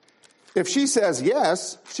 If she says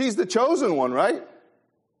yes, she's the chosen one, right?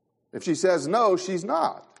 If she says no, she's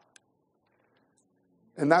not.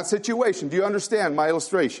 In that situation, do you understand my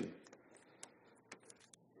illustration?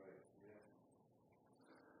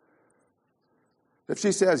 If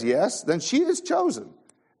she says yes, then she is chosen.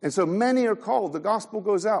 And so many are called. The gospel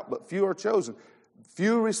goes out, but few are chosen.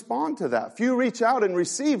 Few respond to that. Few reach out and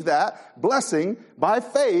receive that blessing by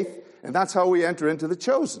faith, and that's how we enter into the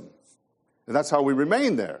chosen. And that's how we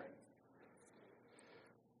remain there.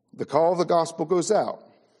 The call of the gospel goes out.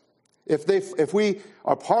 If we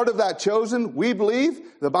are part of that chosen, we believe,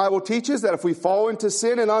 the Bible teaches that if we fall into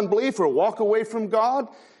sin and unbelief or walk away from God,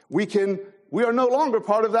 we are no longer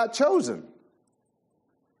part of that chosen.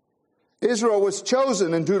 Israel was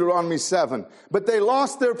chosen in Deuteronomy 7, but they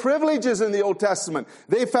lost their privileges in the Old Testament.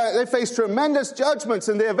 They faced tremendous judgments,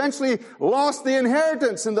 and they eventually lost the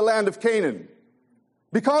inheritance in the land of Canaan.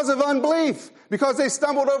 Because of unbelief, because they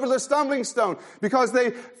stumbled over the stumbling stone, because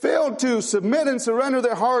they failed to submit and surrender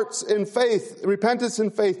their hearts in faith, repentance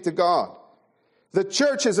and faith to God. The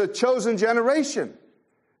church is a chosen generation.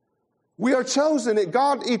 We are chosen.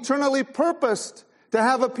 God eternally purposed to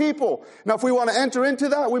have a people. Now, if we want to enter into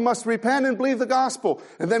that, we must repent and believe the gospel.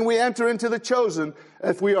 And then we enter into the chosen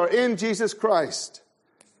if we are in Jesus Christ.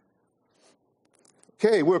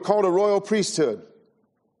 Okay, we're called a royal priesthood.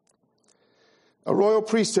 A royal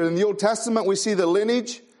priesthood. In the Old Testament, we see the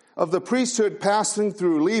lineage of the priesthood passing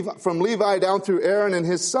through from Levi down through Aaron and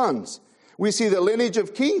his sons. We see the lineage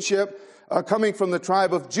of kingship coming from the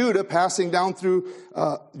tribe of Judah, passing down through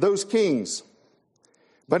those kings.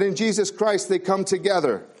 But in Jesus Christ, they come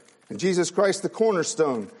together. In Jesus Christ, the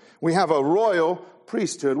cornerstone, we have a royal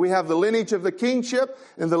priesthood. We have the lineage of the kingship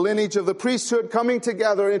and the lineage of the priesthood coming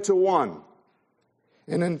together into one.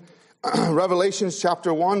 And in Revelations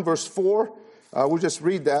chapter 1, verse 4, we'll just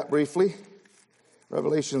read that briefly.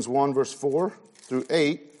 Revelations 1, verse 4 through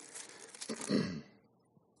 8.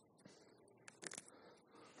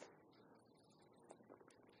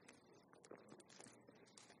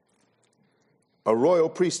 A royal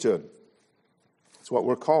priesthood. That's what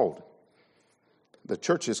we're called. The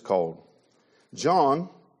church is called. John,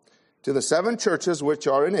 to the 7 churches which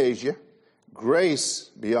are in Asia, grace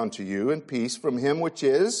be unto you and peace from him which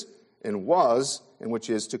is, and was, and which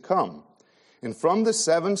is to come, and from the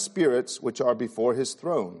 7 spirits which are before his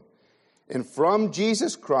throne, and from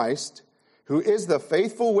Jesus Christ, who is the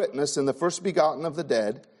faithful witness and the first begotten of the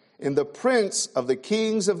dead, and the prince of the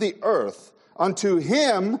kings of the earth, unto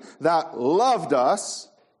him that loved us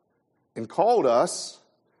and called us,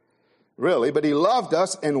 really, but he loved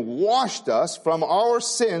us and washed us from our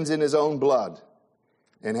sins in his own blood,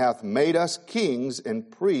 and hath made us kings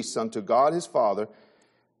and priests unto God his Father.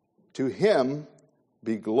 To him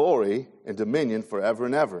be glory and dominion forever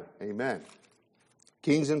and ever. Amen.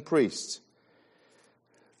 Kings and priests.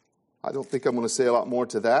 I don't think I'm going to say a lot more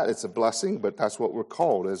to that. It's a blessing, but that's what we're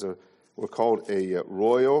called. We're called a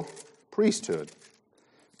royal priesthood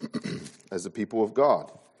as the people of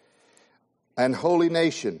God. And holy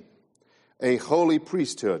nation, a holy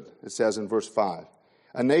priesthood, it says in verse 5.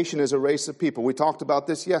 A nation is a race of people. We talked about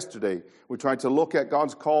this yesterday. We tried to look at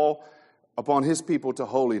God's call upon his people to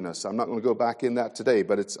holiness. I'm not going to go back in that today,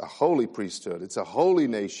 but it's a holy priesthood. It's a holy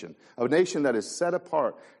nation, a nation that is set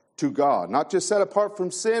apart to God. Not just set apart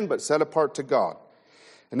from sin, but set apart to God.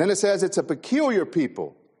 And then it says it's a peculiar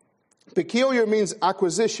people. Peculiar means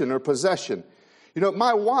acquisition or possession. You know,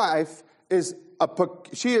 my wife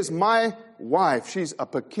she is my wife. She's a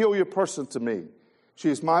peculiar person to me. She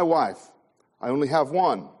is my wife. I only have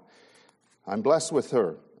one. I'm blessed with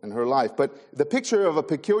her and her life. But the picture of a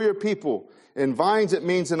peculiar people, in Vines it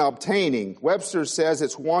means an obtaining. Webster says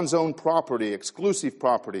it's one's own property, exclusive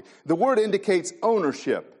property. The word indicates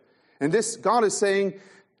ownership. And this, God is saying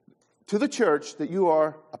to the church that you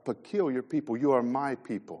are a peculiar people. You are my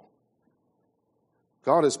people.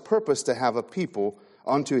 God has purposed to have a people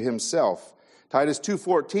unto himself. Titus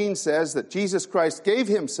 2:14 says that Jesus Christ gave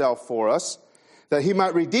himself for us, that he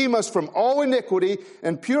might redeem us from all iniquity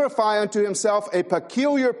and purify unto himself a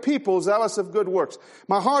peculiar people zealous of good works.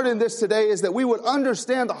 My heart in this today is that we would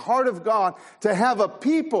understand the heart of God to have a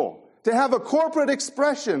people, to have a corporate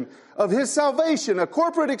expression of his salvation, a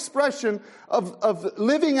corporate expression of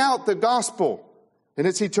living out the gospel and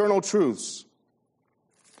its eternal truths.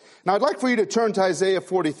 Now, I'd like for you to turn to Isaiah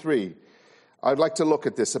 43. I'd like to look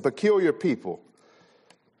at this, a peculiar people.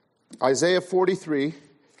 Isaiah 43,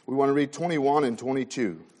 we want to read 21 and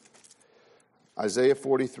 22. Isaiah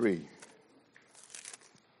 43.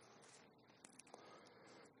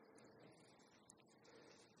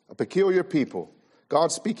 A peculiar people.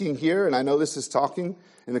 God speaking here, and I know this is talking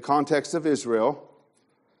in the context of Israel.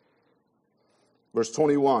 Verse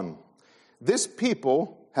 21. This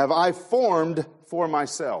people have I formed for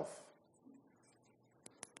myself.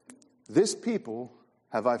 This people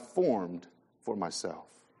have I formed for myself.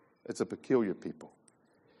 It's a peculiar people.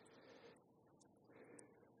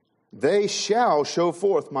 They shall show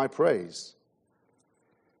forth my praise.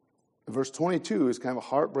 Verse 22 is kind of a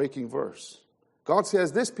heartbreaking verse. God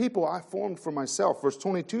says, this people I formed for myself. Verse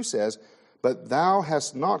 22 says, but thou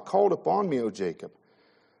hast not called upon me, O Jacob.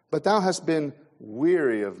 But thou hast been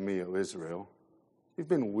weary of me, O Israel. You've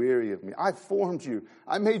been weary of me. I formed you.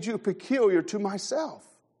 I made you peculiar to myself.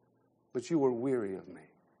 But you were weary of me.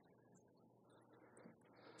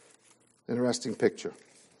 Interesting picture.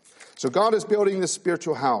 So God is building this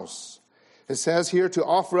spiritual house. It says here to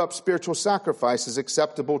offer up spiritual sacrifices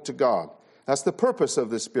acceptable to God. That's the purpose of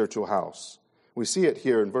this spiritual house. We see it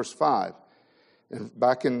here in verse 5. And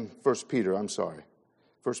back in 1 Peter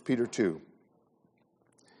 2.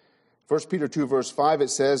 1 Peter 2 verse 5, it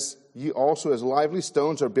says, ye also as lively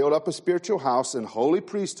stones are built up a spiritual house and holy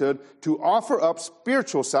priesthood to offer up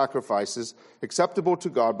spiritual sacrifices acceptable to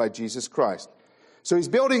God by Jesus Christ. So he's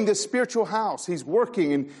building this spiritual house. He's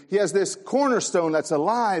working, and he has this cornerstone that's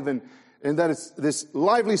alive, and that it's this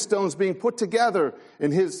lively stones being put together.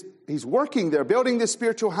 And he's working there, building this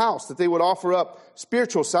spiritual house that they would offer up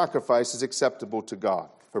spiritual sacrifices acceptable to God,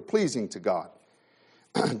 or pleasing to God.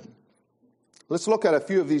 Let's look at a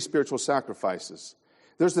few of these spiritual sacrifices.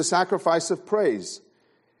 There's the sacrifice of praise.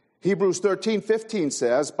 Hebrews 13:15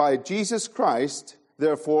 says, by Jesus Christ,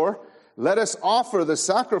 therefore, let us offer the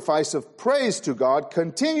sacrifice of praise to God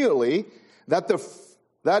continually, that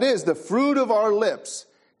is the fruit of our lips,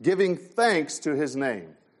 giving thanks to his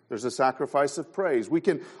name. There's a sacrifice of praise. We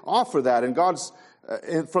can offer that, and God's,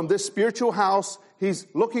 from this spiritual house, he's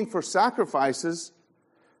looking for sacrifices,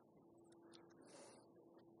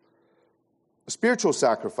 spiritual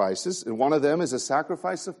sacrifices, and one of them is a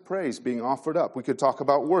sacrifice of praise being offered up. We could talk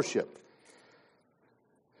about worship.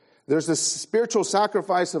 There's the spiritual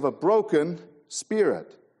sacrifice of a broken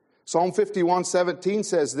spirit. Psalm 51:17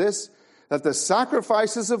 says this, that the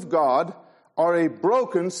sacrifices of God are a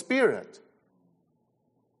broken spirit.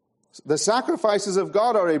 The sacrifices of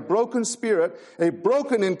God are a broken spirit, a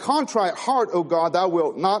broken and contrite heart, O God, thou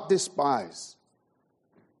wilt not despise.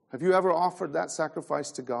 Have you ever offered that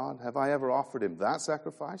sacrifice to God? Have I ever offered him that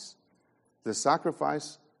sacrifice? The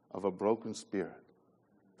sacrifice of a broken spirit.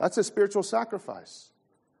 That's a spiritual sacrifice.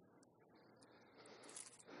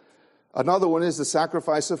 Another one is the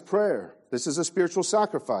sacrifice of prayer. This is a spiritual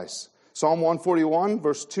sacrifice. Psalm 141,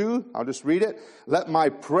 verse 2, I'll just read it. Let my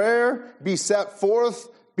prayer be set forth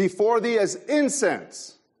before thee as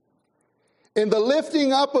incense, in the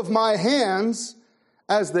lifting up of my hands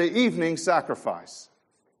as the evening sacrifice.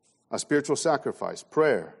 A spiritual sacrifice,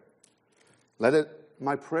 prayer.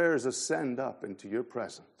 My prayers ascend up into your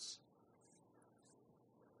presence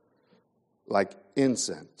like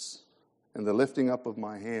incense, and the lifting up of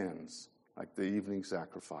my hands like the evening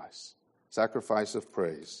sacrifice. Sacrifice of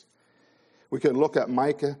praise. We can look at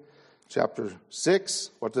Micah chapter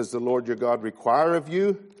 6. What does the Lord your God require of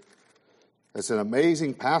you? It's an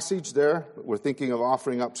amazing passage there. We're thinking of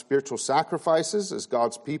offering up spiritual sacrifices as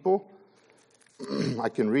God's people. I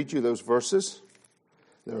can read you those verses.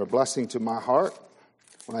 They're a blessing to my heart.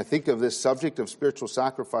 When I think of this subject of spiritual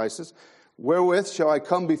sacrifices, wherewith shall I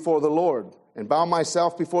come before the Lord and bow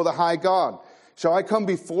myself before the high God? Shall I come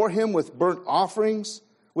before him with burnt offerings,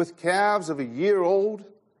 with calves of a year old?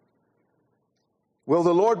 Will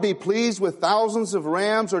the Lord be pleased with thousands of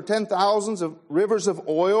rams or 10,000s of rivers of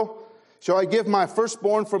oil? Shall I give my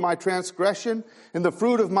firstborn for my transgression, and the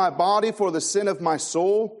fruit of my body for the sin of my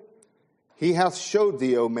soul? He hath showed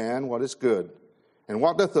thee, O man, what is good. And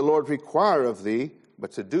what doth the Lord require of thee,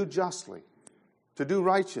 but to do justly, to do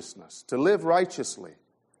righteousness, to live righteously,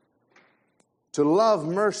 to love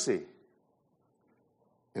mercy,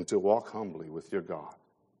 and to walk humbly with your God.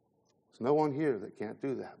 There's no one here that can't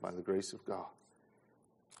do that by the grace of God.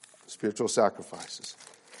 Spiritual sacrifices.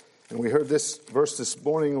 And we heard this verse this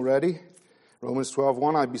morning already. Romans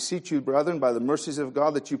 12:1, I beseech you, brethren, by the mercies of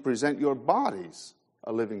God, that you present your bodies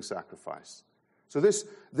a living sacrifice. So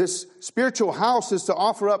this spiritual house is to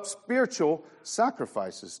offer up spiritual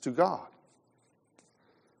sacrifices to God.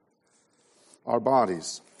 Our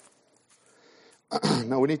bodies.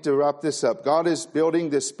 Now we need to wrap this up. God is building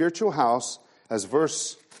this spiritual house as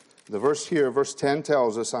verse 10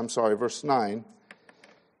 tells us, verse 9,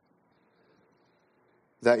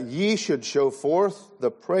 that ye should show forth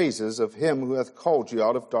the praises of him who hath called you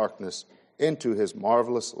out of darkness into his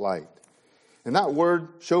marvelous light. And that word,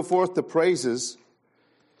 show forth the praises,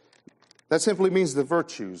 that simply means the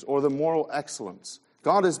virtues or the moral excellence.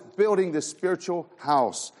 God is building this spiritual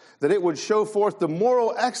house, that it would show forth the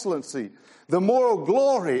moral excellency, the moral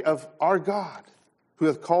glory of our God, who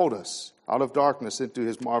hath called us out of darkness into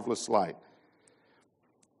his marvelous light.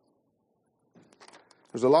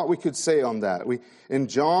 There's a lot we could say on that. In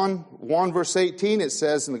John 1, verse 18, it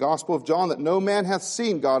says in the Gospel of John that no man hath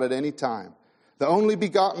seen God at any time. The only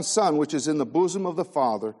begotten Son, which is in the bosom of the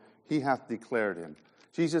Father, he hath declared him.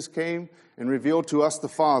 Jesus came and revealed to us the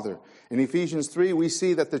Father. In Ephesians 3, we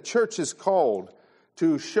see that the church is called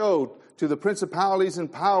to show to the principalities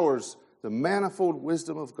and powers the manifold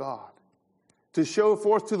wisdom of God. To show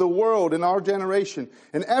forth to the world in our generation,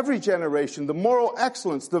 in every generation, the moral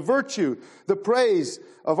excellence, the virtue, the praise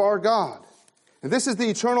of our God. And this is the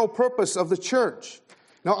eternal purpose of the church.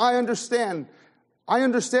 Now, I understand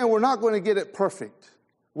we're not going to get it perfect.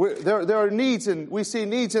 There are needs, and we see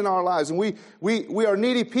needs in our lives, and we are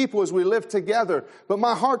needy people as we live together. But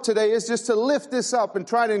my heart today is just to lift this up and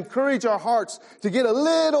try to encourage our hearts to get a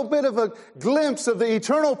little bit of a glimpse of the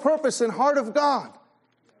eternal purpose and heart of God.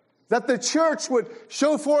 That the church would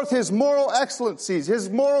show forth his moral excellencies, his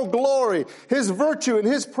moral glory, his virtue, and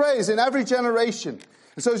his praise in every generation.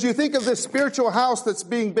 And so as you think of this spiritual house that's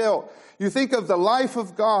being built, you think of the life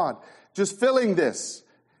of God just filling this.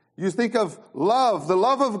 You think of love, the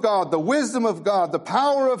love of God, the wisdom of God, the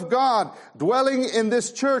power of God dwelling in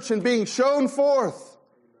this church and being shown forth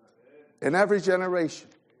in every generation.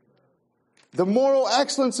 The moral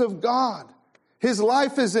excellence of God His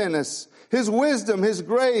life is in us. His wisdom, His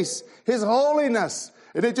grace, His holiness.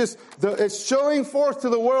 And it's showing forth to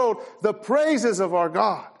the world the praises of our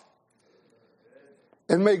God.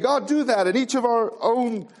 And may God do that in each of our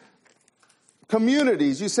own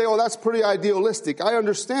communities. You say, oh, that's pretty idealistic. I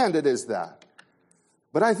understand it is that.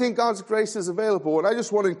 But I think God's grace is available. And I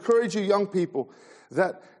just want to encourage you young people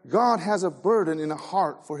that God has a burden in a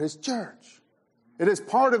heart for His church. It is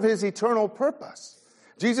part of His eternal purpose.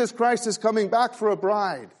 Jesus Christ is coming back for a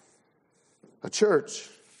bride, a church.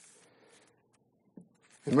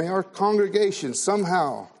 And may our congregation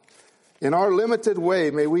somehow, in our limited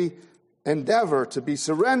way, may we endeavor to be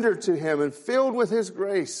surrendered to Him and filled with His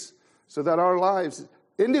grace so that our lives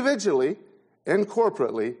individually and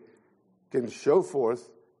corporately can show forth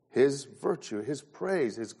His virtue, His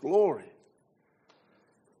praise, His glory.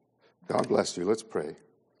 God bless you. Let's pray.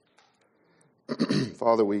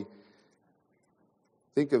 Father, we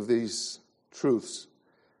think of these truths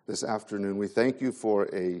this afternoon. We thank you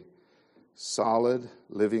for a solid,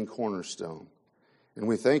 living cornerstone. And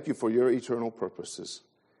we thank you for your eternal purposes.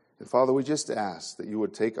 And Father, we just ask that you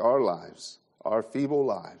would take our lives, our feeble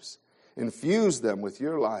lives, infuse them with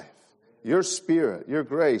your life, your spirit, your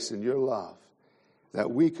grace, and your love,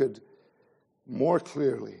 that we could more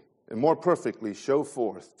clearly and more perfectly show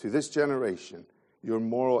forth to this generation your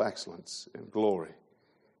moral excellence and glory.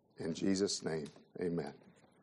 In Jesus' name, amen.